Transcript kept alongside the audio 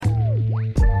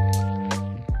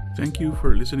Thank you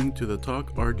for listening to the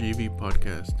Talk RGV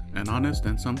podcast, an honest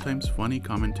and sometimes funny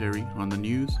commentary on the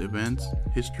news, events,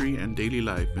 history, and daily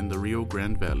life in the Rio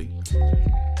Grande Valley.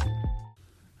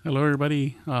 Hello,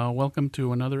 everybody. Welcome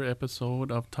to another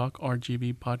episode of Talk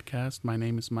RGV podcast. My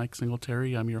name is Mike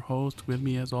Singletary. I'm your host. With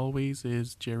me, as always,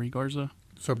 is Jerry Garza.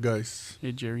 What's up, guys?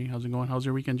 Hey, Jerry. How's it going? How's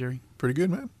your weekend, Jerry? Pretty good,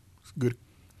 man. It's good.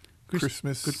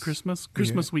 Christmas. Good Christmas.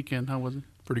 Christmas weekend. How was it?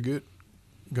 Pretty good.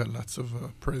 Got lots of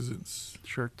presents.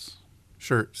 Shirts.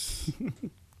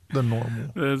 The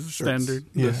normal. The standard.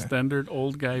 Yeah. The standard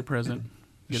old guy present.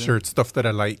 Shirts, stuff that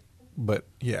I like. But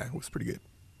yeah, it was pretty good.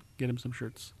 Get him some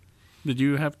shirts. Did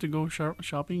you have to go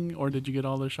shopping, or did you get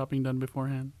all the shopping done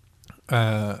beforehand?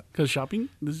 Because shopping,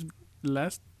 this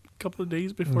last couple of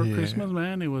days before Christmas,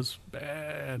 man, it was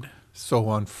bad. So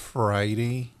on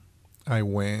Friday, I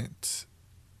went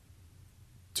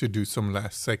to do some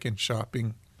last-second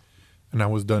shopping, and I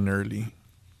was done early.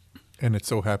 And it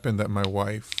so happened that my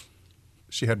wife,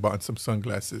 she had bought some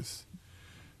sunglasses,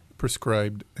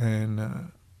 prescribed,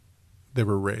 and they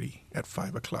were ready at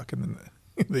 5 o'clock in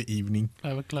the evening.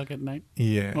 5 o'clock at night?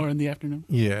 Yeah. Or in the afternoon?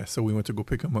 Yeah, so we went to go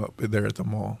pick them up there at the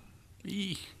mall.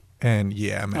 Eek. And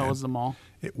yeah, man. How was the mall?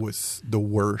 It was the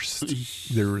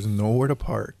worst. There was nowhere to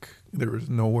park. There was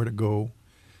nowhere to go.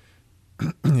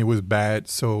 It was bad.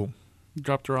 So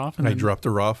dropped her off, and I dropped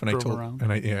her off, and I told around.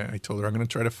 I told her I'm going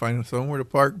to try to find somewhere to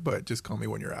park, but just call me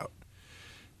when you're out.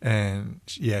 And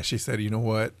yeah, she said, you know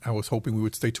what? I was hoping we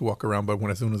would stay to walk around, but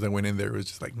as soon as I went in there, it was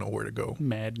just like nowhere to go.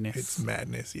 Madness. It's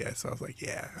madness. Yeah. So I was like,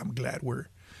 yeah, I'm glad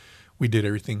we did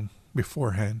everything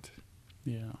beforehand.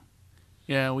 Yeah.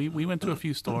 Yeah, we went to a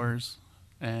few stores,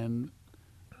 and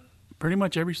pretty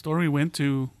much every store we went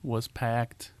to was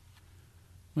packed.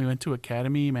 We went to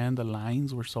Academy, man, the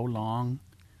lines were so long.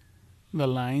 The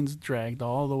lines dragged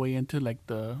all the way into like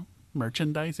the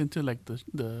merchandise, into like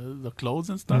the clothes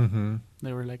and stuff. Mm-hmm.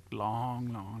 They were like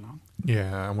long.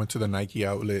 Yeah, I went to the Nike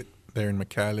outlet there in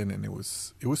McAllen, and it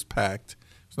was packed.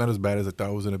 It's not as bad as I thought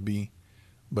it was going to be,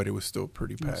 but it was still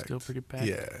pretty packed.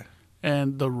 Yeah.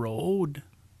 And the road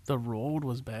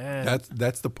was bad.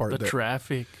 That's the part. The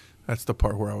traffic. That's the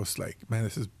part where I was like, man,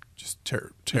 this is just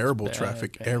terrible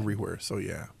traffic everywhere. So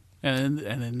yeah. And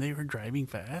then they were driving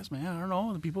fast, man. I don't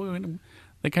know. The people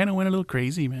they kind of went a little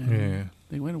crazy, man. Yeah.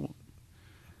 They went.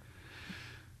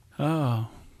 Oh,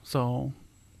 so,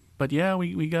 but yeah,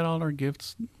 we got all our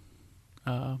gifts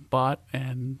bought,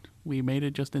 and we made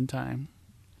it just in time.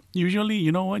 Usually,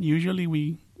 you know what? Usually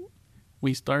we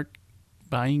start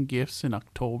buying gifts in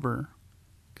October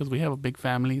because we have a big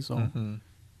family, so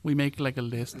we make like a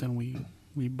list and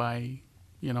we buy,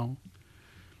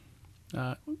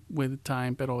 with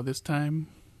time. But this time,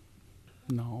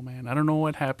 no, man. I don't know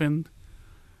what happened,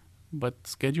 but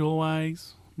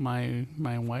schedule-wise, my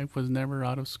wife was never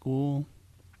out of school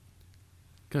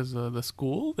because the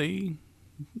school,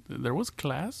 there was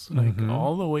class like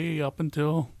all the way up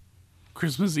until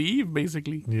Christmas Eve,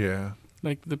 basically. Yeah.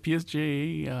 Like the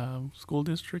PSJA school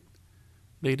district,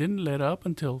 they didn't let up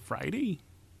until Friday,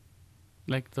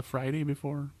 like the Friday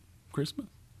before Christmas.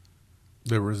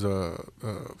 There was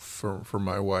for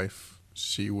my wife,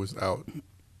 she was out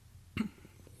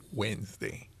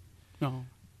Wednesday. No.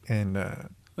 And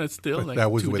that's still like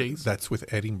that was 2 days. That's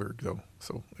with Edinburgh though.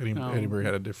 So Edinburgh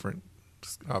had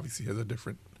obviously has a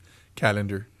different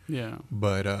calendar. Yeah.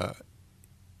 But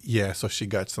yeah, so she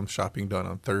got some shopping done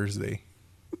on Thursday.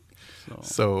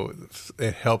 So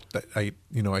it helped that I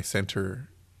sent her,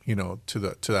 to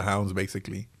the hounds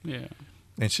basically. Yeah.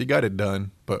 And she got it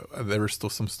done, but there was still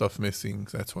some stuff missing.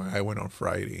 So that's why I went on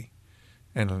Friday.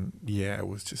 And yeah, it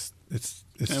was just it's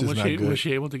just not good. Was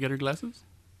she able to get her glasses?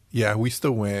 Yeah, we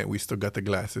still went. We still got the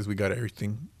glasses. We got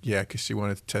everything. Yeah, because she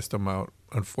wanted to test them out.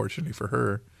 Unfortunately for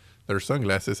her, they're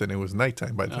sunglasses, and it was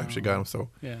nighttime by the time she got them. So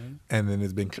yeah. And then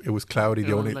it was cloudy.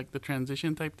 It was like the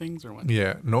transition type things, or what?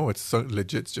 Yeah, no, it's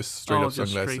legit, just straight up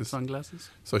sunglasses. Straight sunglasses.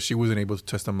 So she wasn't able to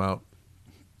test them out,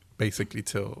 basically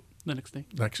till the next day.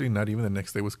 Actually, not even the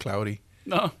next day. It was cloudy.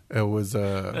 No, it was.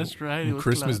 That's right. It was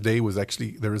Christmas cloudy. Day was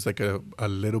actually there was like a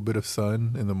little bit of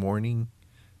sun in the morning,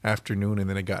 afternoon, and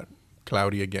then it got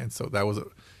cloudy again. So that was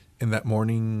in that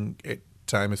morning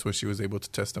time is when she was able to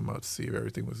test them out to see if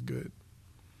everything was good.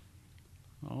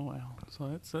 Oh wow!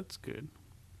 So that's good.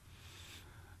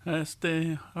 All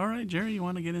right, Jerry, you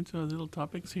want to get into the little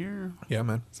topics here? Yeah,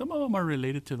 man. Some of them are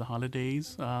related to the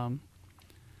holidays.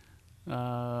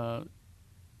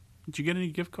 Did you get any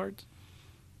gift cards?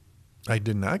 I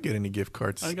did not get any gift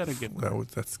cards. I got a gift card.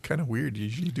 That's kind of weird. You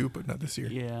usually do, but not this year.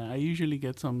 Yeah, I usually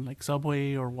get some like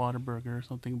Subway or Whataburger or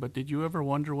something. But did you ever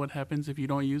wonder what happens if you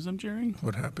don't use them, Jerry?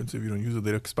 What happens if you don't use it?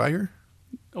 They expire?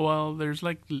 Well, there's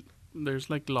like there's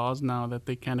like laws now that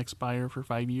they can't expire for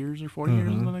 5 years or 4 years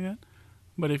or something like that.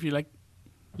 But if you like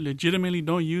legitimately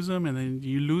don't use them and then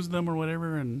you lose them or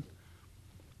whatever, and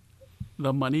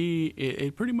the money,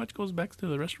 it pretty much goes back to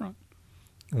the restaurant.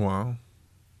 Wow.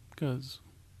 Because,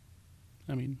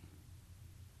 I mean,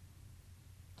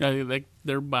 like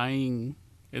they're buying,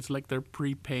 it's like they're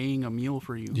prepaying a meal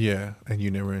for you. Yeah, and you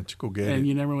never went to go get it. And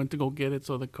you never went to go get it,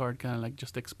 so the card kind of like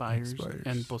just expires.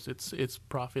 And plus it's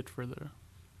profit for the...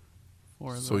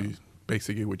 So you,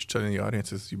 basically what you're telling the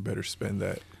audience is you better spend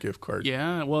that gift card.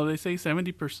 Yeah, well, they say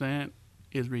 70%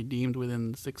 is redeemed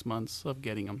within 6 months of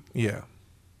getting them. Yeah.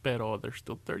 Pero there's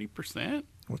still 30%.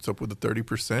 What's up with the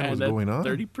 30%? What's going on?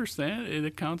 30%, it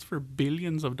accounts for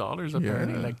billions of dollars,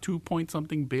 apparently. Yeah. Like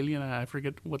 2-point-something billion. I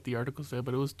forget what the article said,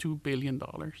 but it was $2 billion.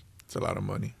 It's a lot of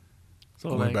money. So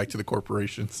going back to the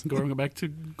corporations. going back to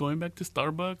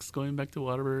Starbucks, going back to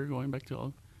Whataburger, going back to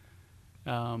all...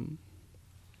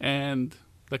 and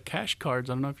the cash cards,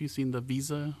 I don't know if you've seen the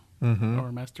Visa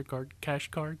or MasterCard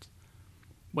cash cards.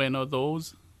 Bueno,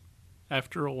 those,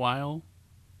 after a while,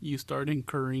 you start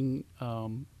incurring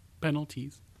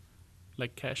penalties,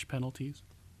 like cash penalties,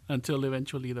 until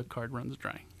eventually the card runs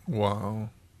dry.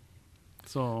 Wow.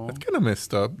 So that's kind of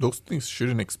messed up. Those things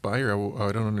shouldn't expire.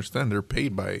 I don't understand. They're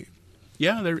paid by...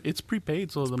 Yeah, it's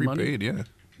prepaid. So it's prepaid, yeah.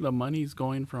 The money's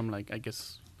going from, like, I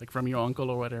guess... like from your uncle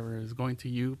or whatever is going to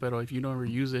you, but if you don't ever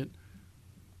use it,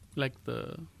 like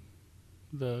the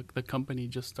company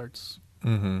just starts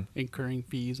incurring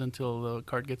fees until the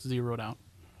card gets zeroed out.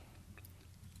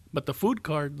 But the food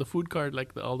card,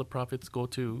 like all the profits go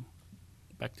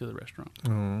back to the restaurant.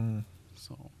 Oh.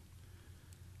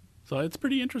 So it's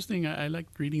pretty interesting. I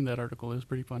liked reading that article. It was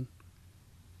pretty fun.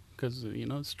 Because,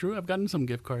 it's true. I've gotten some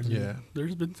gift cards. Yeah.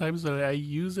 There's been times that I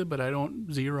use it, but I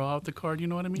don't zero out the card. You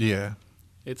know what I mean? Yeah.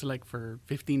 It's like for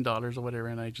 $15 or whatever,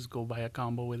 and I just go buy a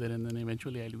combo with it, and then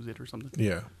eventually I lose it or something.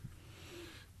 Yeah.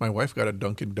 My wife got a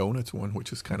Dunkin' Donuts one,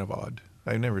 which is kind of odd.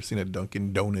 I've never seen a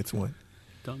Dunkin' Donuts one.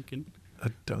 A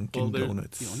Dunkin'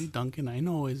 Donuts. The only Dunkin' I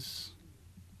know is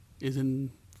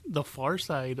in the far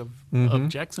side of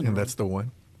Jackson. And that's the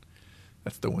one.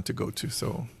 That's the one to go to.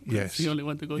 So, yeah. That's the only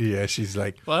one to go to. Yeah, she's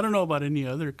like... Well, I don't know about any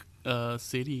other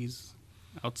cities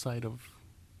outside of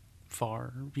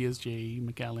FAR, VSJ,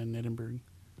 McAllen, Edinburgh.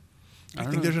 I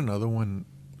think there's another one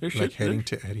heading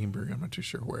to Edinburgh. I'm not too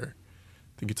sure where.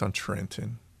 I think it's on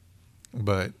Trenton.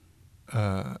 But,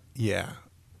 yeah.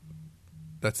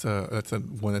 That's a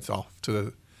one that's off to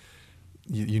the...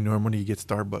 You normally get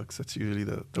Starbucks. That's usually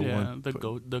the one.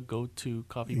 The go-to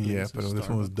coffee place. Yeah, but this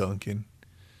one was Dunkin'.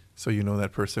 So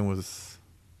that person was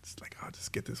just like, I'll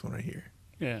just get this one right here.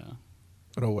 Yeah.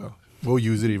 But oh well. We'll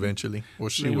use it eventually. Well,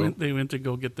 they went to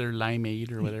go get their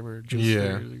limeade or whatever juice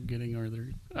they're getting, or their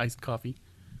iced coffee.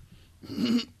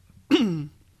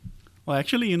 Well,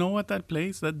 actually, you know what? That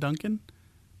place, that Dunkin',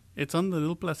 it's on the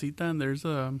little placita, and there's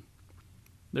a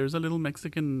little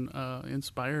Mexican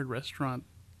inspired restaurant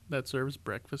that serves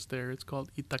breakfast there. It's called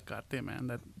Itacate,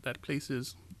 man. That place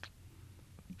is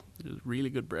really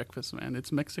good breakfast, man.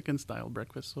 It's Mexican style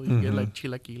breakfast, so you get like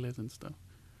chilaquiles and stuff.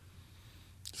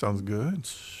 Sounds good.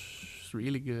 It's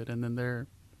really good. And then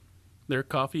their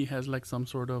coffee has like some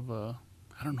sort of I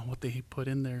don't know what they put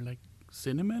in there, like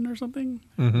cinnamon or something.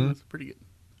 It's pretty good.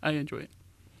 I enjoy it.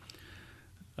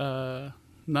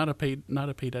 Not a paid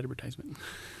advertisement.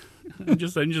 I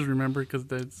just remember because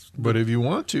that's. But if you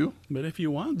want to. If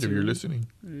you're listening,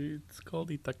 it's called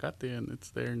Itacate, and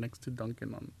it's there next to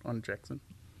Dunkin' on Jackson.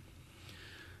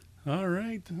 All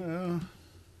right,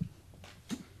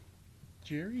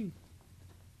 Jerry.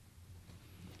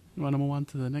 You want to move on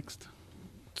to the next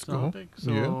topic?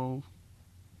 So,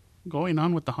 going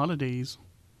on with the holidays,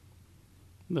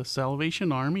 the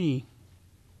Salvation Army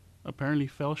apparently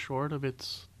fell short of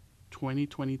its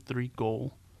 2023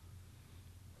 goal.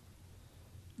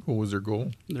 What was their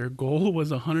goal? Their goal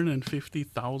was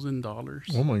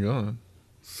 $150,000. Oh my God!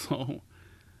 So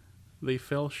they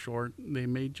fell short. They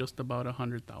made just about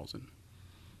 100,000.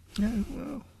 Yeah,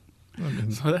 well, I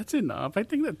mean, so that's enough. I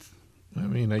think that's.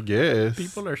 I guess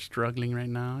people are struggling right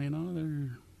now.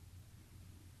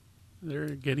 They're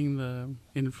getting the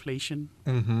inflation.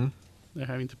 They're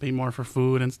having to pay more for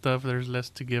food and stuff. There's less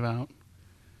to give out.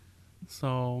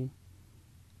 So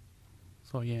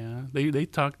yeah, they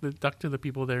talked to the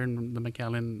people there in the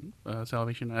McAllen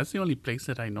Salvation. That's the only place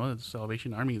that I know that the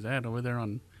Salvation Army is at, over there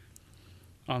on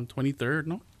 23rd.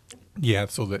 No. Yeah,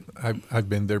 so that I've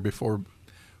been there before,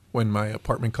 when my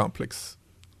apartment complex,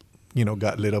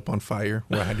 got lit up on fire.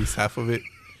 Where I had this half of it.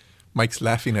 Mike's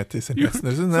laughing at this, and this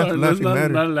is not laughing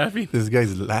matter. Not laughing. This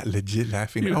guy's legit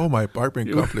laughing. Yeah. Oh, my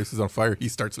apartment complex is on fire. He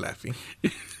starts laughing.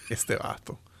 Este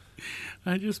vato.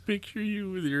 I just picture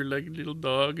you with your like little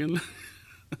dog and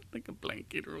like a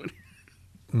blanket or whatever,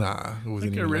 Nah, it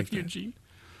wasn't like a even like that. refugee.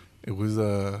 It was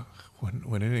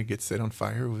when did it get set on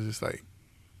fire? It was just like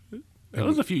That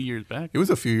was a few years back. it was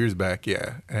a few years back,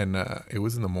 yeah, and it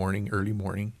was in the morning, early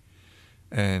morning,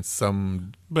 and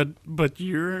some But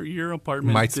your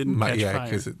apartment didn't catch yeah, fire.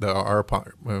 because our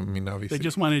apartment. I mean, obviously, They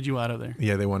just wanted you out of there.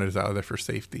 yeah, they wanted us out of there for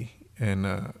safety,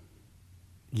 and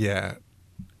yeah,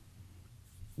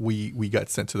 we got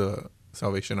sent to the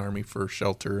Salvation Army for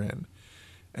shelter and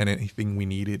anything we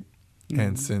needed.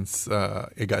 And since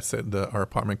it got set, our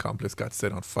apartment complex got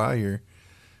set on fire.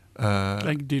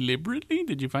 Like deliberately?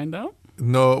 Did you find out?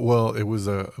 No, well, it was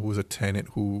a tenant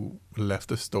who left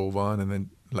the stove on and then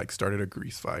like started a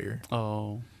grease fire.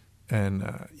 Oh, And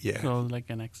yeah, so like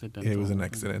an accident. it was an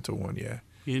accidental one. Yeah,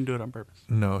 He didn't do it on purpose.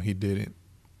 no, he didn't.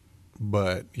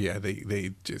 But yeah,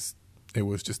 they just it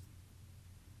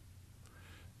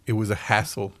was a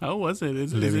hassle. How was it?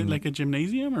 Is it Living- like a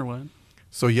gymnasium or what?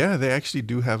 So yeah, they actually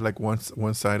do have like one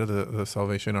side of the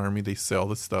Salvation Army, they sell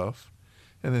the stuff,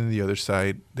 and then the other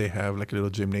side they have like a little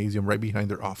gymnasium right behind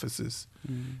their offices.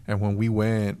 And when we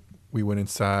went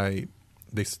inside.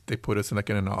 They put us in like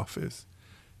in an office,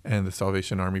 and the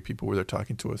Salvation Army people were there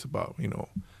talking to us about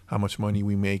how much money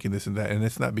we make and this and that. And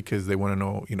it's not because they want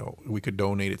to know we could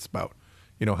donate. It's about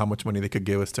how much money they could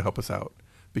give us to help us out,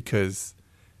 because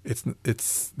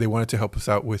it's they wanted to help us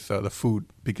out with the food,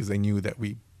 because they knew that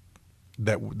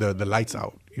the lights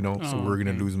out, so Oh, we're gonna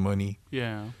okay. lose money.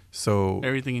 Yeah. So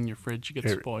Everything in your fridge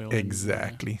gets spoiled.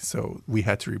 exactly. So we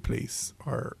had to replace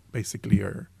our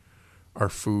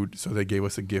food. So they gave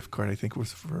us a gift card. I think it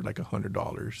was for like $100,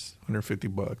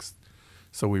 $150.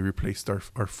 So we replaced our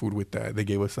food with that. They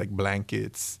gave us like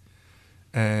blankets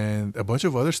and a bunch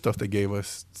of other stuff. They gave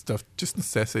us stuff, just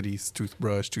necessities,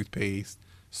 toothbrush, toothpaste,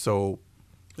 soap,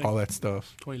 Like all that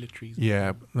stuff. Toiletries.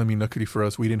 Yeah. I mean, luckily for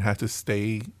us, we didn't have to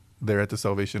stay there at the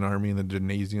Salvation Army in the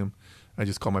gymnasium. I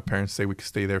just called my parents, say we could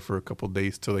stay there for a couple of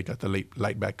days till they got the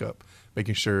light back up,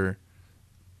 making sure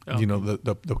Okay.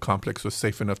 the complex was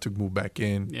safe enough to move back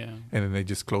in. Yeah. And then they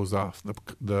just closed off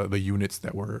the units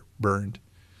that were burned,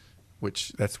 which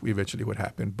that's eventually what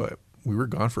happened. But we were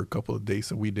gone for a couple of days,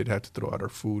 so we did have to throw out our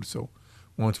food. So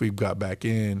once we got back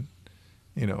in,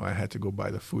 I had to go buy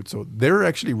the food. So they were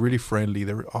actually really friendly.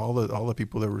 They were all the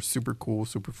people that were super cool,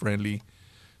 super friendly,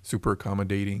 super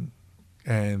accommodating,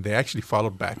 and they actually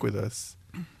followed back with us,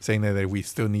 saying that we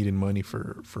still needed money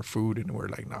for food, and we're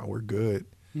like, "No, we're good."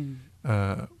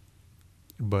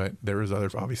 But there was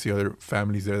obviously other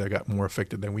families there that got more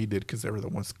affected than we did, because they were the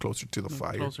ones closer to the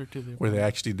fire, Closer to the where they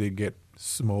actually did get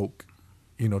smoke,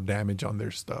 damage on their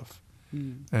stuff.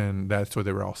 And that's what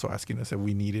they were also asking us if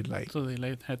we needed, like, So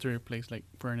they had to replace like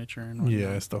furniture and whatnot.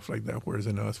 yeah, stuff like that. Whereas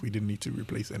in us, we didn't need to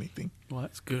replace anything. Well,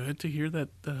 that's good to hear that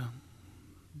the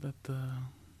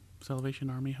Salvation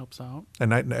Army helps out.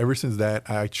 And ever since that,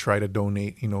 I try to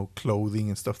donate, clothing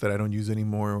and stuff that I don't use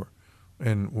anymore,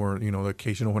 or the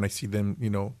occasional when I see them,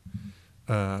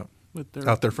 With their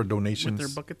out there for donations. with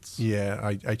their buckets. Yeah,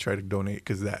 I try to donate,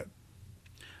 because that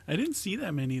I didn't see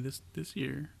that many this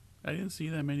year. I didn't see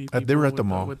that many. They were people at the with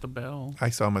mall. with the bell. I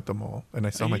saw them at the mall, and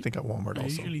I saw them, I u- think, at Walmart I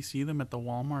also. usually see them at the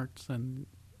WalMarts and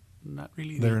not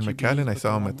really. They're in HEBs, McAllen. I but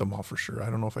saw them at the Walmarts. mall for sure.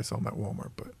 I don't know if I saw them at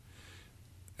Walmart, but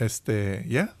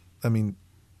yeah. I mean,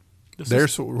 The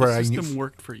there's sys- where the I knew system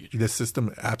worked for you. the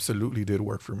system absolutely did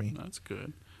work for me. That's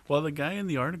good. Well, the guy in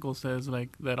the article says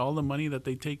like that all the money that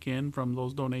they take in from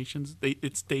those donations,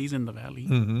 it stays in the valley,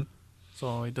 Mm-hmm.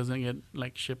 so it doesn't get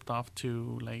like shipped off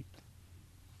to like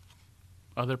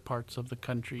other parts of the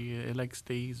country. It like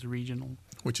stays regional.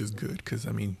 Which is good, because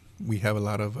I mean, we have a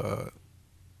lot of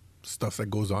stuff that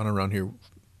goes on around here.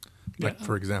 Like, Yeah.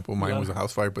 for example, mine Yeah. was a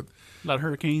house fire, but A lot of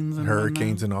hurricanes and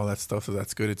hurricanes and all that stuff. So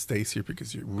that's good. It stays here,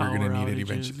 because we're going to need it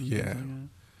eventually. Yeah.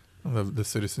 The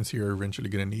citizens here are eventually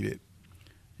going to need it.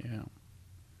 Yeah.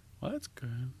 Well, that's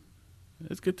good.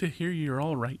 It's good to hear you're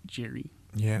all right, Jerry.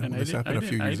 Yeah. And Well, this happened a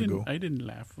few years ago. I didn't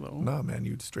laugh though. No, man,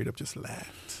 you straight up just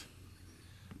laughed.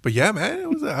 But yeah, man, it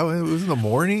was in the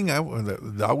morning.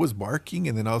 The dog was barking,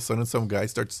 and then all of a sudden, some guy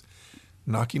starts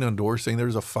knocking on doors saying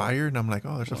there's a fire, and I'm like,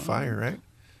 oh, there's a fire, right?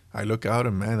 I look out,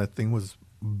 and man, that thing was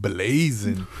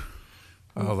blazing.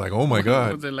 I was like, oh my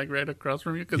god. Was it like right across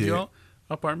from you? Because Yeah. your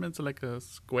apartment's like a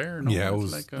square. No? Yeah, it It's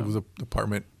was. like It was an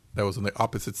apartment that was on the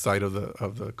opposite side of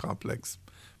the complex,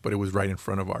 but it was right in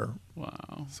front of our.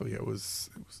 Wow. So yeah, it was.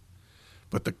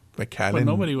 But the McAllen. But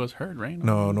nobody was hurt, right?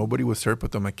 No, nobody was hurt,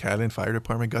 but the McAllen Fire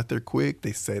Department got there quick.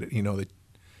 They said, they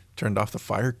turned off the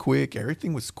fire quick.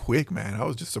 Everything was quick, man. I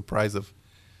was just surprised of,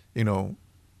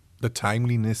 the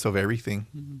timeliness of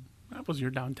everything. That was your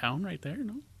downtown right there,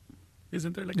 no?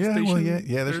 Isn't there like a Yeah, station? well, yeah.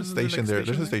 There's a Isn't there, station there. There's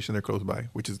a there? station there close by,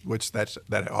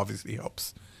 that obviously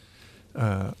helps.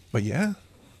 But yeah,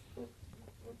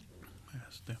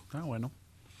 Ah, bueno.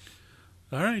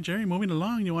 All right, Jerry. Moving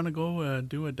along. You want to go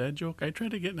do a dad joke? I try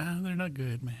to get. Nah, they're not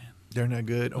good, man. they're not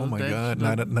good. Oh Well, my that's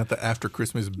god, not the after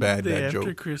Christmas bad The dad after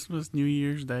joke. Christmas, New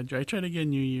Year's dad joke. I try to get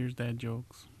New Year's dad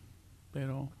jokes.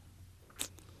 Pero.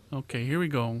 Okay, here we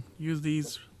go. Use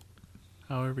these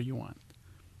however you want.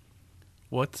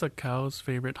 What's a cow's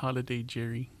favorite holiday,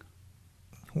 Jerry?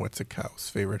 What's a cow's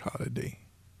favorite holiday?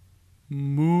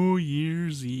 New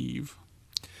Year's Eve.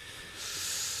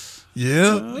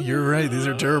 Yeah, you're right. These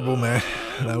are terrible, man.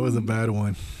 That was a bad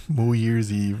one. New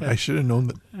Year's Eve. I should have known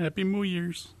that. Happy New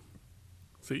Year's.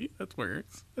 See, that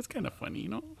works. That's kind of funny, you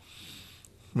know?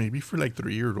 Maybe for like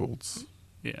 3-year-olds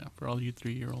Yeah, for all you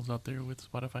 3-year-olds out there with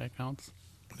Spotify accounts.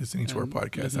 listening to our And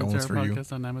podcast. listening That to one's our for you.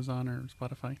 podcast on Amazon or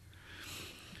Spotify.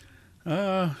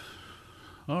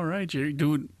 All right, Jerry.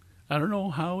 Dude, I don't know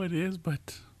how it is,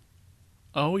 but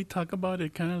all we talk about,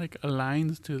 it kind of like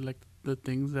aligns to like the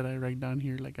things that I write down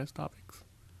here like as topics.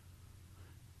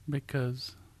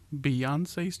 Because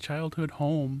Beyonce's childhood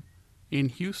home in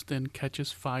Houston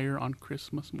catches fire on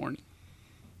Christmas morning.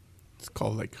 It's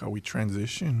called like how we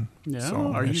transition. Yeah,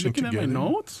 song are you meshing looking at my together.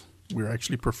 notes? We're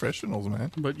actually professionals,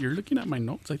 man. But you're looking at my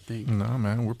notes, I think. No,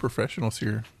 man, we're professionals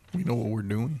here. We know what we're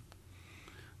doing.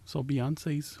 So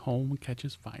Beyonce's home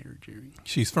catches fire, Jerry.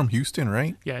 She's from Houston,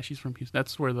 right? Yeah, she's from Houston.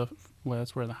 That's where the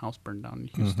house burned down in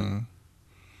Houston. Mm-hmm.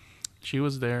 She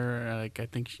was there. Like I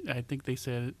think they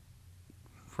said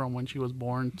from when she was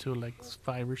born to like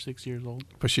 5 or 6 years old.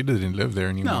 But she didn't live there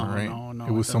anymore, No, right? no,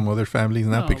 It was it some other families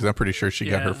now, No. because I'm pretty sure she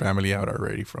got her Yeah. family out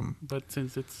already from. But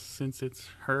since it's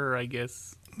her, I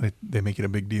guess They make it a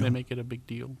big deal. they make it a big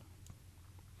deal.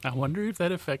 I wonder if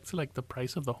that affects like the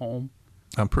price of the home.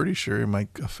 I'm pretty sure it might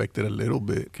affect it a little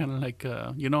bit, Kind of like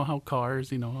you know how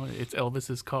cars, it's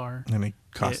Elvis's car. and it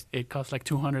costs. It costs like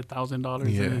 $200,000,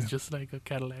 Yeah. and it's just like a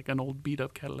Cadillac, an old beat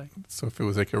up Cadillac, So if it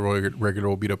was like a regular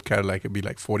old beat up Cadillac, it'd be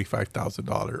like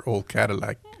 $45,000 old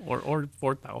Cadillac. or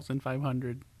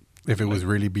 $4,500, If it was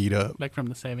really beat up, like from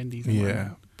the 70s.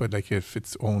 yeah. But like if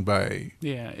it's owned by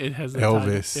Yeah, it has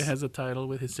Elvis. It has a title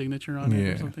with his signature on it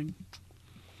Yeah. or something.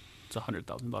 It's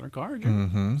 $100,000 car. Jerry.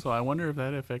 Mm-hmm. So I wonder if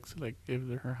that affects like if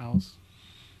her house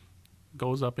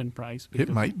goes up in price. It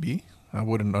might be. I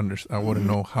wouldn't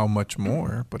know how much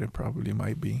more, but it probably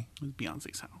might be. It's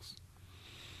Beyonce's house,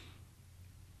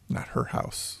 Not her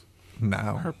house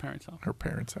now. her parents' house. Her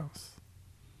parents' house.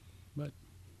 But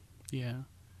yeah,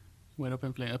 went up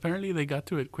in flame. Apparently they got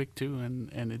to it quick too,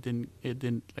 and it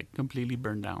didn't like completely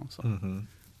burn down. So Mm-hmm.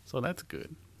 so that's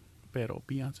good. Pero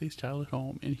Beyonce's childhood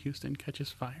home in Houston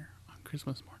catches fire on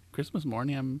Christmas morning. Christmas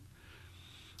morning,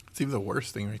 It's even the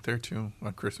worst thing right there too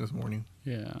on Christmas morning.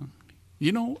 yeah.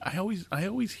 I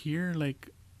always hear like,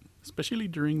 especially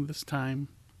during this time,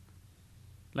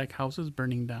 like houses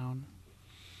burning down.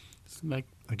 It's like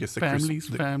I guess the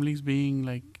families being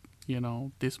like,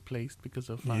 displaced because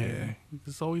of fire. Yeah.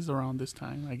 It's always around this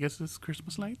time. I guess it's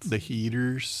Christmas lights. the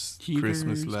Christmas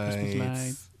Christmas lights,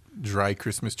 lights. dry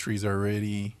Christmas trees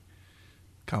already.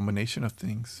 Combination of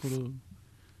things. Little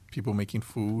People making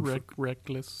food.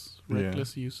 reckless Yeah.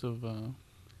 use of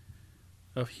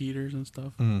heaters and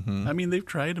stuff. Mm-hmm. I mean, they've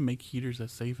tried to make heaters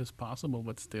as safe as possible,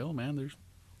 but still, man,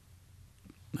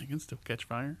 they can still catch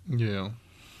fire. Yeah.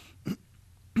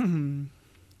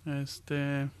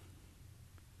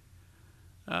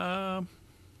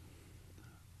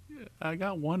 I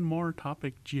got one more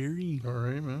topic, Jerry. All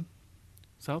right, man.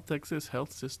 What Texas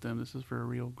Health System, this is for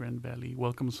Rio Grande Valley,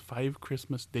 welcomes 5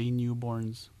 Christmas Day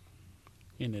newborns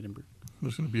in Edinburgh.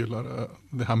 There's going to be a lot of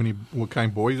what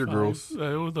kind, boys or girls?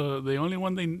 The only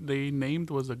one they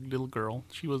named was a little girl.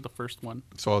 She was the first one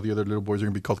So all the other little boys are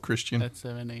going to be called Christian. at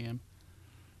 7 a.m.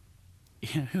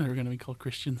 Yeah, they're going to be called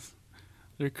Christians.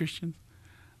 They're Christians.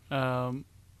 No,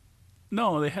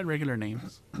 they had regular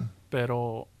names.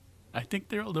 Pero I think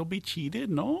they'll be cheated.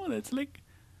 No, that's like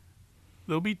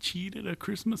they'll be cheated a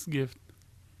Christmas gift.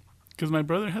 Because my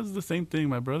brother has the same thing.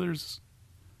 My brother's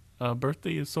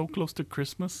birthday is so close to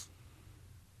Christmas.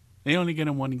 They only get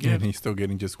him one gift. And he's still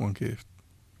getting just one gift.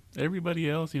 Everybody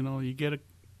else, you get a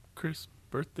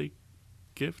birthday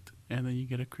gift and then you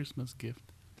get a Christmas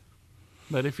gift.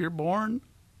 But if you're born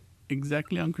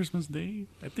exactly on Christmas Day,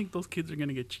 I think those kids are going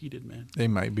to get cheated, man. They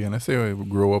might be. And I say I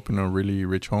grow up in a really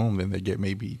rich home, then they get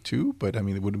maybe 2. But I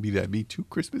mean, it wouldn't be 2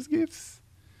 Christmas gifts?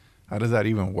 How does that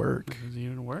even work? Does it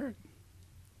even work?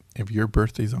 If your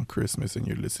birthday's on Christmas and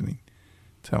you're listening,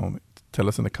 tell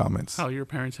us in the comments. How your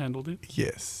parents handled it?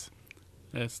 Yes.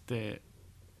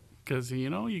 Because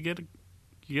you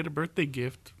get a birthday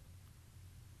gift,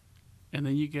 and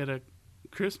then you get a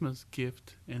Christmas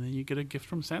gift, and then you get a gift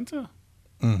from Santa.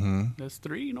 Mm-hmm. That's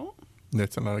 3, no?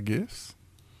 That's a lot of gifts.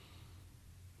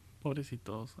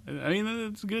 Pobrecitos. I mean,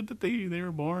 it's good that they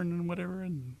were born and whatever,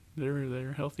 and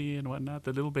they're healthy and whatnot.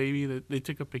 The little baby, they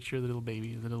took a picture of the little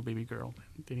baby girl.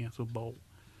 Tenía su bow.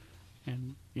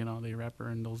 And, they wrap her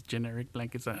in those generic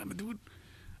blankets. Dude,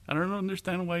 I don't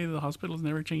understand why the hospitals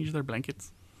never change their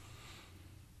blankets.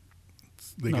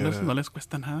 No les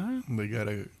cuesta nada. They got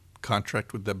a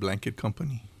contract with the blanket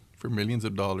company for millions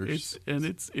of dollars.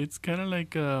 It's kind of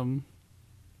like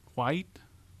white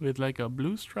with like a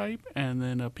blue stripe and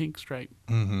then a pink stripe.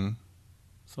 Mm-hmm.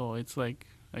 So it's like,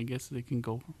 I guess they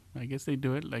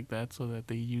do it like that so that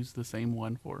they use the same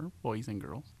one for boys and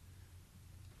girls.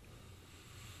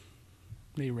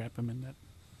 They wrap them in that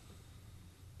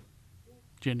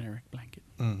generic blanket.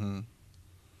 Mm-hmm.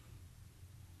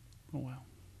 Oh, wow.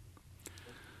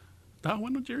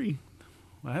 Bueno, Jerry.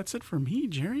 Well, that's it for me.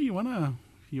 Jerry, you wanna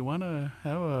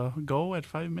have a go at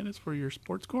 5 minutes for your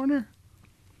sports corner?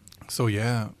 So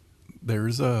yeah,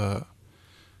 there's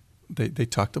they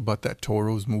talked about that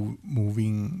Toros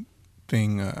moving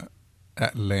thing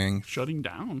at length. Shutting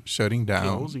down.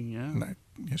 Closing, yeah.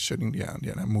 Shutting down.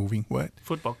 Yeah, not moving. What?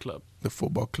 Football club. The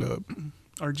football club.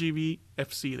 RGV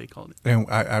FC, they called it. And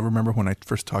I remember when I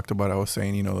first talked about it, I was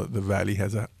saying, the Valley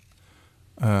has a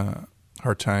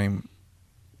hard time,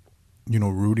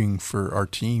 rooting for our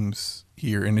teams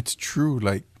here. And it's true.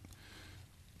 Like,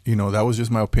 that was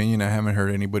just my opinion. I haven't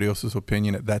heard anybody else's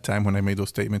opinion at that time when I made those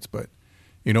statements. But,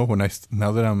 now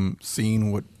that I'm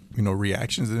seeing what,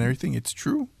 reactions and everything, it's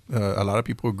true. A lot of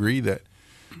people agree that,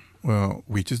 well,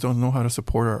 we just don't know how to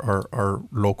support our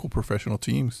local professional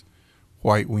teams.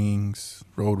 White Wings,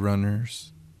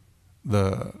 Roadrunners,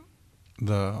 the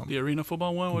arena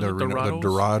football one, was the it Dorados? The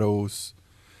Dorados.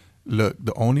 Look,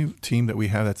 the only team that we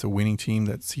have that's a winning team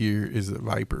that's here is the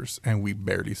Vipers, and we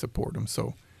barely support them.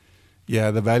 So, yeah,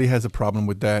 the Valley has a problem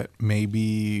with that.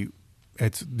 Maybe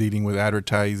it's dealing with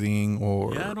advertising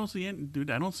or I don't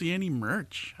see any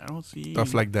merch. I don't see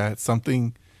stuff like that.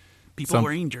 People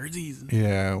wearing jerseys.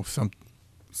 Yeah,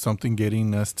 something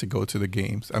getting us to go to the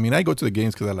games. I mean, I go to the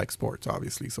games because I like sports,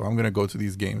 obviously. So I'm going to go to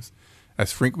these games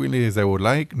as frequently as I would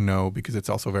like. No, because it's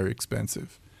also very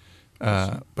expensive.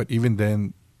 But even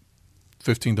then,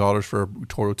 $15 for a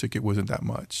Toro ticket wasn't that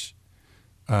much.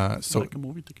 So like a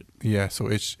movie ticket. Yeah, so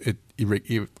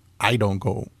if I don't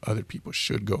go, other people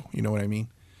should go. You know what I mean?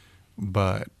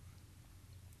 But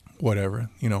whatever,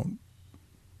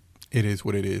 it is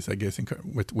what it is, I guess,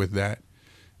 with that.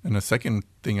 And the second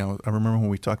thing, I remember when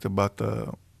we talked about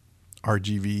the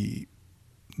RGV,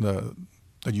 the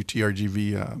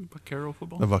UTRGV, Vaquero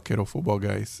football? The Vaquero football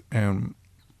guys, and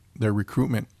their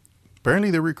recruitment. Apparently,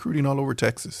 they're recruiting all over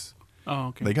Texas. Oh,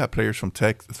 okay. They got players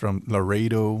from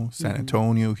Laredo, San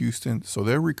Antonio, Houston. So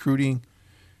they're recruiting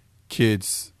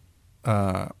kids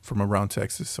from around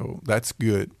Texas. So that's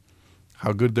good.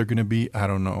 How good they're going to be, I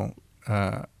don't know.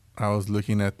 I was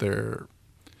looking at the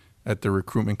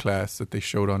recruitment class that they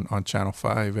showed on Channel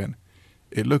 5, and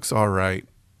it looks all right.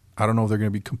 I don't know if they're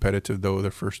going to be competitive, though, their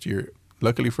first year.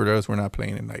 Luckily for us, we're not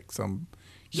playing in, like, some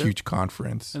huge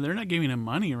conference. And they're not giving them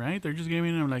money, right? They're just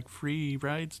giving them, like, free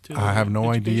rides to I have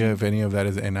no idea if any of that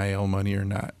is NIL money or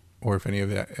not, or if any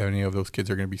of those kids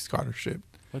are going to be scholarship.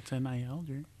 What's NIL,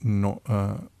 Jerry? No,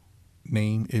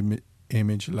 name,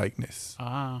 image, likeness.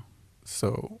 Ah.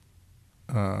 So,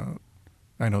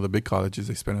 I know the big colleges,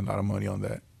 they spend a lot of money on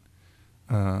that.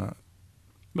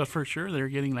 But for sure, they're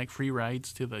getting like free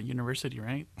rides to the university,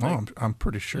 right? I'm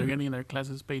pretty sure. They're getting their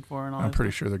classes paid for and all that. I'm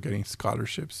pretty sure they're getting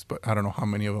scholarships, but I don't know how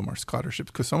many of them are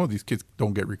scholarships because some of these kids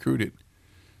don't get recruited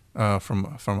from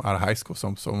out of high school.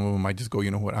 Some of them might just go, you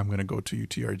know what, I'm going to go to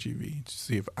UTRGV to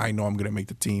see if I know I'm going to make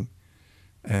the team.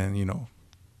 And,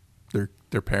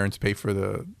 their parents pay for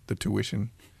the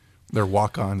tuition. They're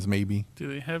walk-ons maybe. Do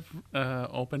they have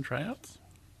open tryouts?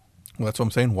 Well, that's what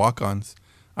I'm saying, walk-ons.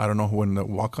 I don't know when the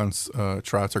walk-ons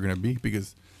tryouts are going to be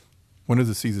because when does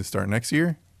the season start? Next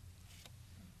year?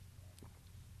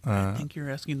 I think you're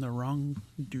asking the wrong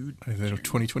dude.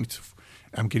 2022.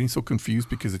 I'm getting so confused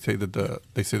because they say that the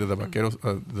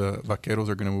Vaqueros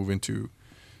are going to move into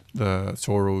the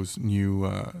Toros' new,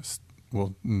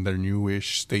 their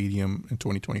newish stadium in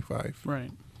 2025.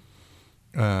 Right.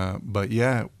 But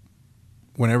yeah,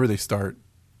 whenever they start.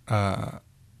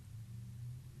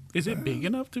 Is it big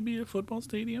enough to be a football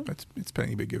stadium? It's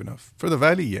plenty big enough. For the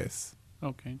Valley, yes.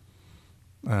 Okay.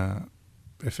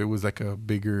 If it was like a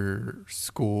bigger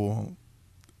school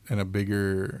in a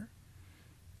bigger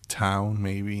town,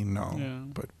 maybe, no. Yeah.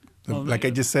 But I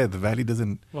just said, the Valley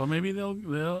doesn't... Well, maybe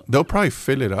they'll probably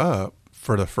fill it up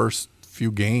for the first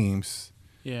few games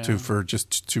Yeah.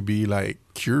 to be like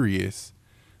curious.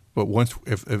 But once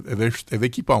if they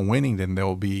keep on winning, then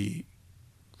they'll be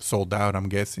sold out, I'm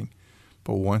guessing.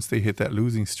 But once they hit that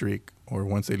losing streak, or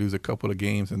once they lose a couple of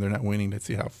games and they're not winning, let's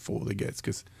see how full it gets.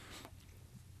 Because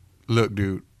look,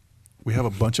 dude, we have a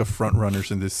bunch of front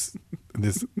runners in this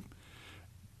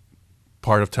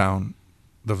part of town.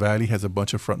 The Valley has a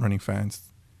bunch of front running fans.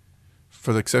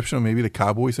 For the exception of maybe the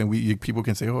Cowboys, and people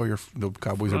can say, "Oh, the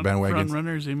Cowboys are bandwagons." Front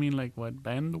runners, you mean like what?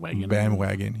 Bandwagon?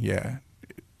 Bandwagon, yeah.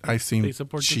 I've seen They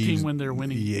support the team when they're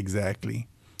winning. Yeah, exactly.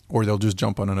 Or they'll just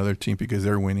jump on another team because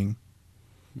they're winning.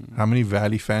 How many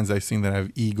Valley fans I've seen that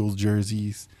have Eagles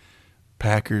jerseys,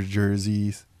 Packers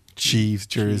jerseys, Chiefs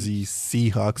jerseys,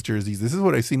 Seahawks jerseys. This is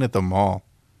what I've seen at the mall.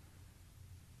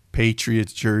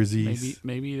 Patriots jerseys.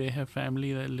 Maybe they have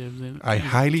family that lives in. I in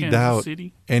highly Kansas doubt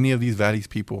City. any of these Valley's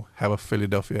people have a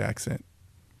Philadelphia accent.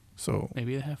 So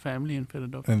Maybe they have family in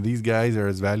Philadelphia. and these guys are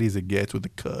as Valley as it gets with the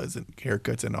cuts and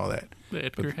haircuts and all that. The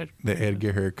Edgar head. The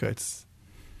Edgar haircuts.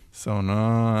 So no,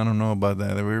 I don't know about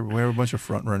that. We're a bunch of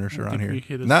front runners I around think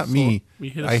here. Not me. We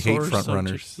hit a I hate sore front subject.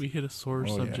 runners. We hit a sore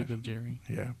Oh, subject yeah. with Jerry.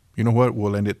 Yeah. You know what?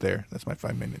 We'll end it there. That's my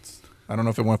 5 minutes. I don't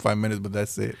know if it went 5 minutes, but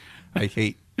that's it. I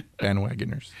hate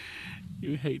bandwagoners.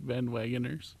 You hate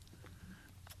bandwagoners.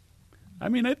 I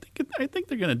mean, I think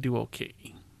they're gonna do okay.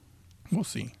 We'll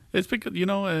see. It's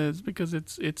because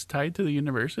it's tied to the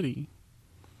university.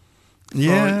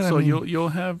 Yeah. So I mean, you'll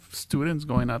have students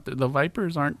going out there. The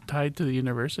Vipers aren't tied to the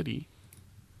university.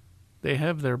 They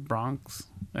have their Bronx,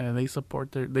 and they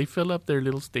fill up their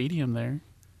little stadium there.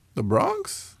 the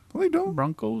Bronx? No, they don't.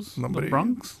 Broncos, Nobody- the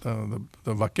Bronx. The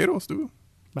Vaqueros do.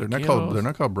 They're not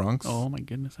Vaqueros. called Bronx. Oh my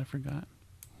goodness, I forgot.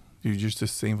 You're just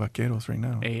saying Vaqueros right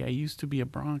now. Hey, I used to be a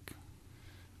Bronc.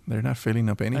 They're not filling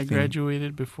up anything. I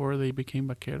graduated before they became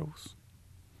Vaqueros.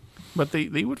 But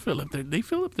they would fill up their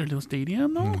little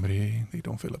stadium, though. Hombre, they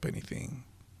don't fill up anything.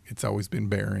 It's always been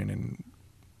barren and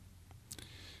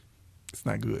it's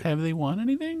not good. Have they won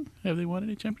anything? Have they won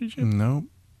any championship? Nope.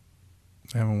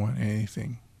 I haven't won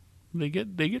anything. They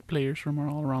get players from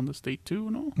all around the state too,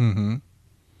 no? Mm-hmm.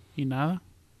 Y nada.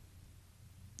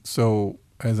 So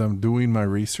as I'm doing my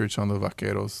research on the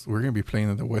Vaqueros, we're gonna be playing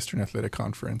in the Western Athletic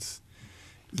Conference.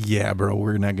 Yeah, bro,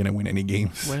 we're not gonna win any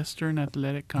games. Western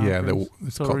Athletic Yeah, Conference.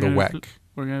 it's So called we're the gonna WAC.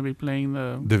 We're gonna be playing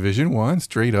the Division 1,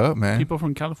 straight up, man. people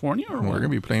from California, or We're what? gonna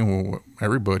be playing with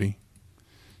everybody.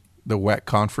 The WAC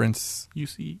conference.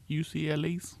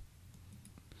 UCLA's.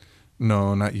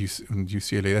 No, not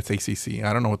UCLA. That's ACC.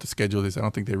 I don't know what the schedule is. I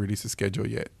don't think they released the schedule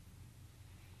yet.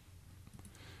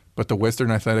 But the Western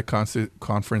Athletic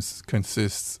Conference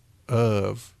consists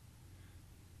of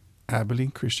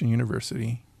Abilene Christian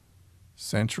University,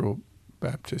 Central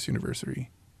Baptist University.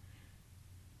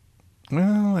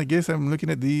 Well, I guess I'm looking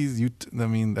at these. I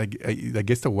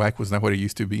guess the WAC was not what it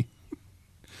used to be.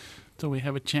 So we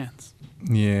have a chance.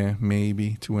 Yeah,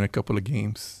 maybe to win a couple of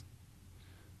games.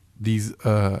 These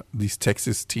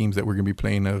Texas teams that we're gonna be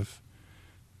playing of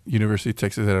University of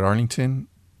Texas at Arlington,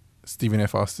 Stephen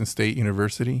F. Austin State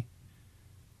University.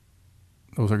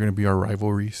 Those are gonna be our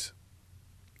rivalries.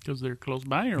 Because they're close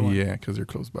by, or what? Yeah, because they're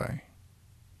close by.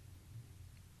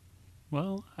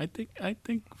 Well, I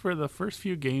think for the first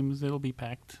few games it'll be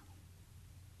packed.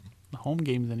 The home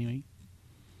games, anyway.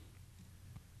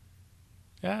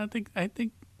 Yeah, I think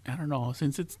I don't know.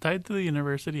 Since it's tied to the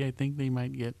university, I think they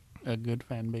might get a good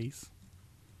fan base.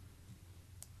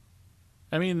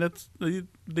 I mean,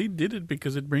 they did it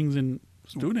because it brings in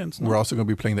students. No? We're also gonna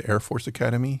be playing the Air Force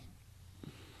Academy,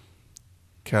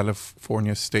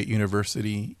 California State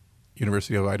University,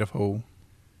 University of Idaho,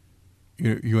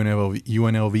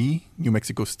 UNLV, New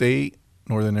Mexico State,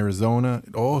 Northern Arizona.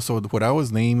 Also, what I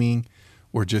was naming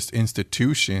were just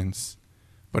institutions,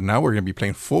 but now we're going to be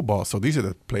playing football. So these are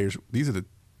the players. These are the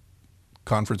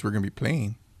conference we're going to be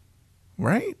playing,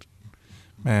 right?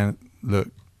 Man, look,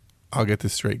 I'll get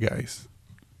this straight, guys.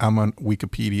 I'm on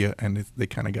Wikipedia, and they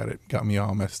kind of got me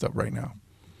all messed up right now.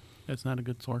 That's not a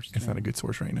good source. It's not a good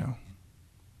source right now.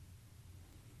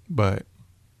 But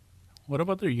what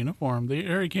about their uniform? They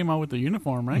already came out with the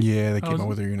uniform, right? yeah, they came out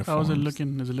with their uniform. How is it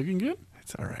looking? Is it looking good?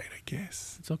 It's all right, I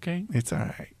guess. It's okay. It's all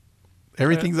right.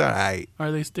 Everything's all right.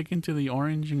 Are they sticking to the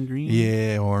orange and green?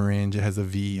 Yeah, orange. It has a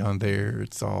V on there.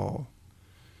 It's all.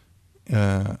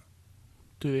 Do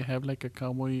they have like a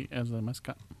cowboy as a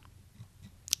mascot?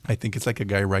 I think it's like a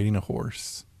guy riding a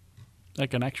horse.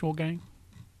 Like an actual guy?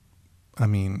 I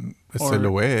mean, a Or-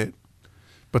 silhouette.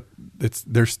 But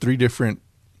there's 3 different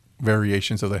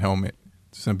variations of the helmet.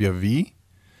 There's going to be a V.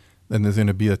 Then there's going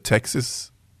to be a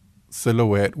Texas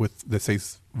silhouette with that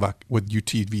says with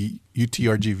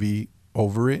UTRGV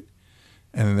over it.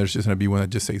 And then there's just going to be one that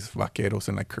just says Vaqueros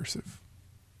in like cursive.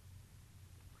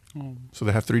 Oh, So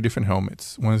they have 3 different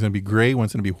helmets. One's going to be gray,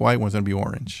 one's going to be white, one's going to be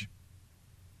orange.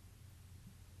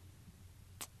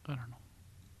 I don't know.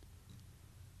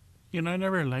 You know, I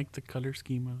never liked the color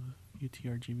scheme of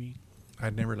UTRGV.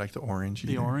 I'd never liked the orange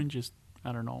The either. orange is,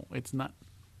 I don't know. It's not,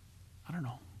 I don't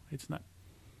know. It's not,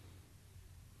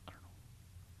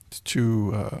 It's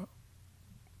too,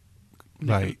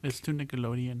 like, it's too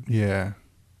Nickelodeon. yeah.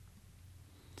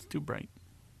 It's too bright.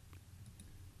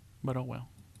 But oh well.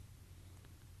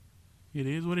 It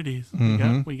is what it is.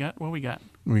 Mhm. We got what we got.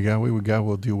 We got what we got.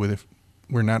 We'll deal with it.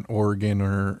 We're not Oregon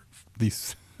or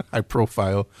these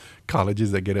high-profile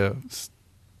colleges that get a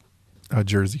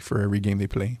jersey for every game they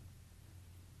play.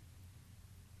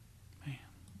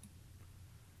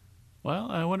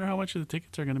 Well, I wonder how much the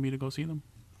tickets are going to be to go see them.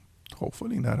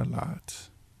 Hopefully not a lot.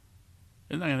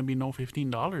 It's not going to be no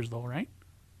 $15 though, right?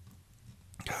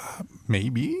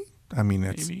 Maybe. I mean,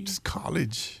 that's Maybe. just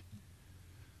college.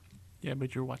 Yeah,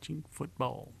 but you're watching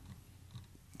football.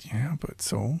 Yeah, but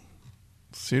so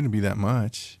shouldn't be that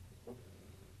much.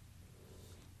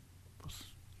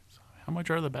 How much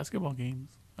are the basketball games?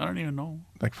 I don't even know.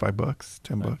 Like $5,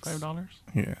 $10. $5?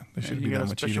 Yeah, they shouldn't you be get that a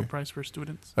much special either. price for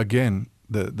students. Again,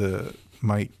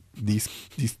 this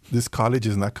college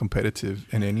is not competitive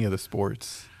in any of the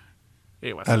sports.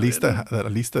 Hey, what's At least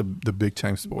the big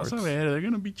time sports. What's up, man? They're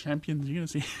gonna be champions. You're gonna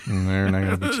see. They're not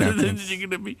gonna be champions.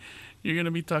 you're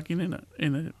gonna be talking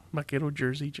in a vaquero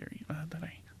jersey, Jerry.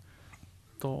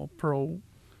 All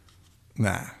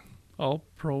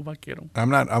pro vaquero. I'm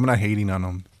not hating on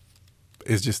them.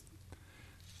 It's just,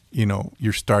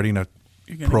 you're starting a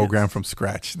You're gonna program get- from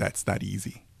scratch. That's not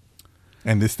easy.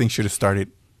 And this thing should have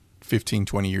started 15,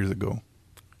 20 years ago.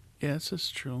 Yes, that's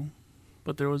true.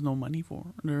 But there was no money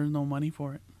for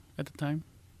it at the time.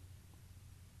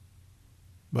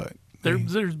 But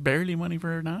There's barely money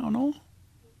for it now, no?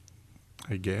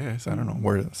 I guess I don't know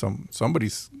where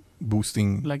somebody's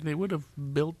boosting. Like they would have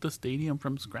built the stadium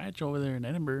from scratch over there in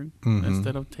Edinburgh Mhm.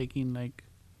 instead of taking like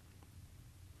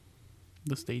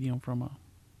the stadium from a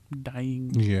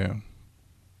dying Yeah,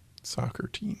 soccer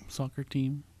team. soccer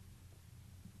team.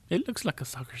 It looks like a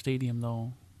soccer stadium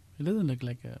though. It doesn't look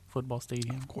like a football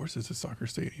stadium. Of course, it's a soccer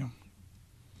stadium.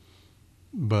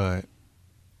 But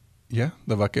yeah,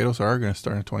 the Vaqueros are going to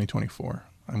start in 2024.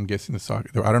 I'm guessing the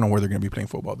soccer. I don't know where they're going to be playing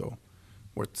football though.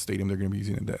 What stadium they're going to be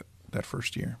using in that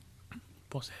first year.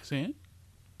 Pues ese,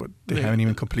 But they haven't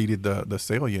even completed the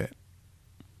sale yet.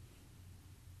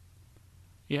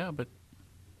 yeah, but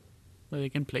they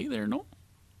can play there, no?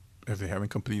 If they haven't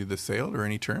completed the sale or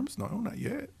any terms, no, not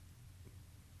yet.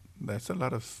 That's a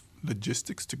lot of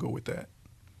logistics to go with that.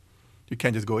 You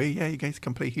can't just go, hey, yeah, you guys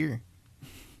can play here.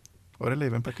 Órale,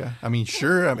 ven pa acá. I mean,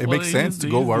 sure, it Well, makes they sense use- to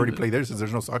they go use already the- play there since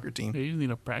there's no soccer team. They just need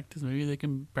to practice. Maybe they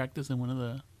can practice in one of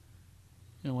the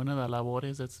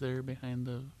labores that's there behind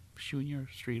the Junior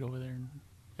Street over there in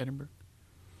Edinburgh.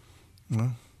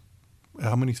 Well,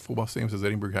 how many football stadiums does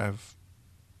Edinburgh have?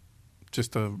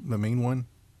 Just the main one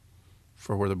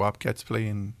for where the Bobcats play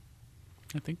in.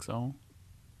 I think so.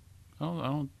 I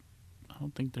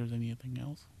don't think there's anything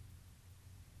else.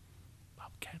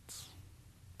 Bobcats.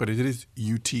 But it is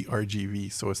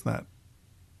UTRGV, so it's not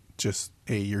just,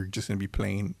 hey, you're just going to be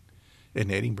playing in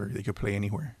Edinburgh. They could play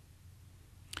anywhere.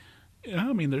 Yeah,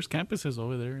 I mean, there's campuses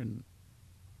over there in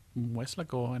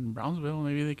Westlaco and Brownsville.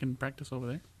 Maybe they can practice over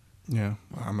there. Yeah,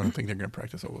 well, I don't think they're going to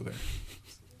practice over there.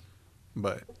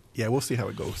 But yeah, we'll see how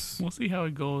it goes. We'll see how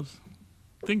it goes.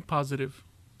 Think positive.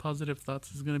 Positive thoughts.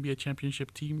 This is going to be a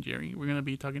championship team, Jerry. We're going to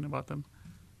be talking about them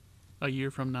a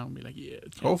year from now and be like, yeah.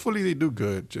 Hopefully they do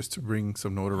good just to bring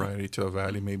some notoriety to the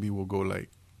Valley. Maybe we'll go like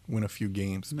win a few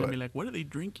games. And But they'll be like, what are they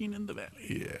drinking in the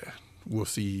Valley? yeah, we'll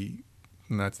see.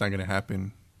 And that's not going to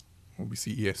happen. We'll be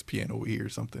see ESPN OE or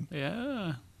something.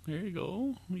 Yeah, there you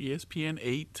go. ESPN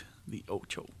 8, the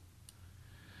Ocho.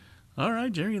 All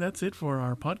right, Jerry, that's it for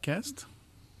our podcast.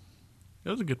 It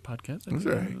was a good podcast. It was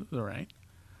all right. It was all right.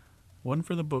 One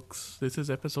for the books. This is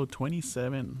episode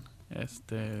 27.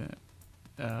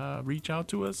 Reach out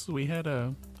to us. We had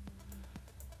a...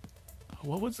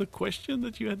 What was the question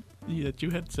that you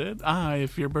had said?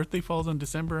 If your birthday falls in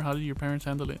December, how do your parents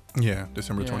handle it? Yeah,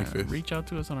 December Yeah, 25th. Reach out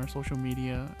to us on our social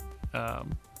media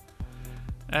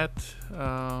at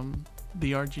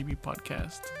the RGB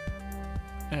Podcast.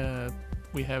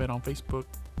 We have it on Facebook,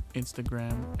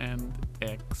 Instagram, and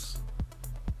X.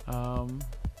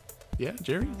 Yeah,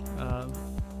 Jerry.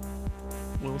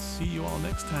 We'll see you all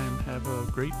next time. Have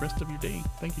a great rest of your day.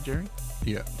 Thank you, Jerry.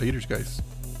 Yeah, laters, guys.